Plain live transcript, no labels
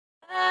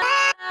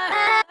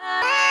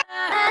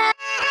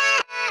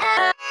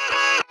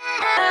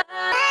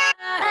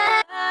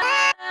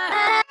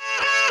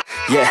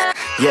Yeah,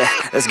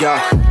 let's go.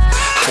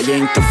 I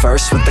ain't the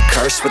first with the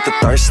curse, with the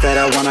thirst that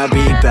I wanna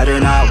be better,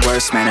 not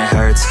worse, man it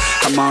hurts.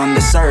 I'm on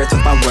this earth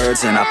with my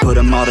words and I put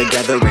them all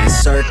together,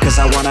 insert, cause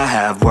I wanna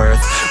have worth.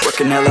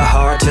 Working hella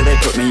hard till they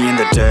put me in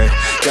the dirt.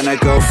 Gonna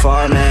go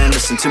far, man,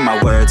 listen to my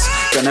words.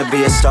 Gonna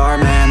be a star,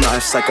 man,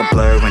 life's like a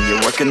blur. When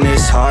you're working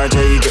this hard,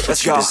 yeah, you get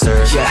what you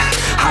deserve. Yeah,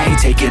 I ain't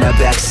taking a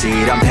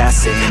backseat, I'm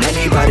passing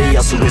anybody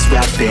else who is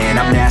rapping.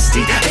 I'm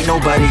nasty, ain't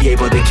nobody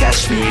able to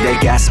catch me. They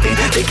gasping,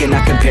 they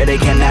cannot compare, they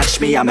can't match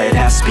me. I'm at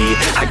half speed,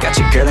 I got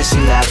your girl and she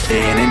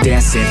laughing and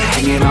dancing,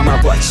 hanging on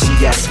my butt, she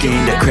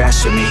asking to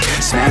crash with me,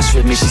 smash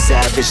with me, she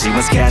savage, she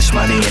wants cash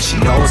money, and she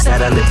knows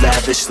that I live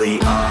lavishly,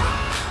 I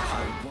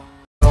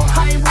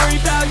ain't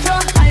worried about you,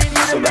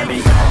 so let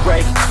me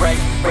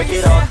break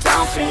it all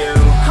down for you.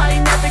 I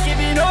ain't never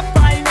giving up,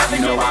 I ain't never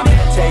giving up.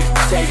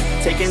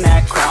 Taking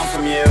that crown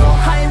from you.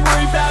 I ain't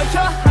worried about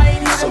you,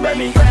 so let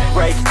me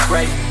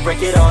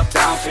break it all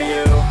down for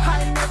you.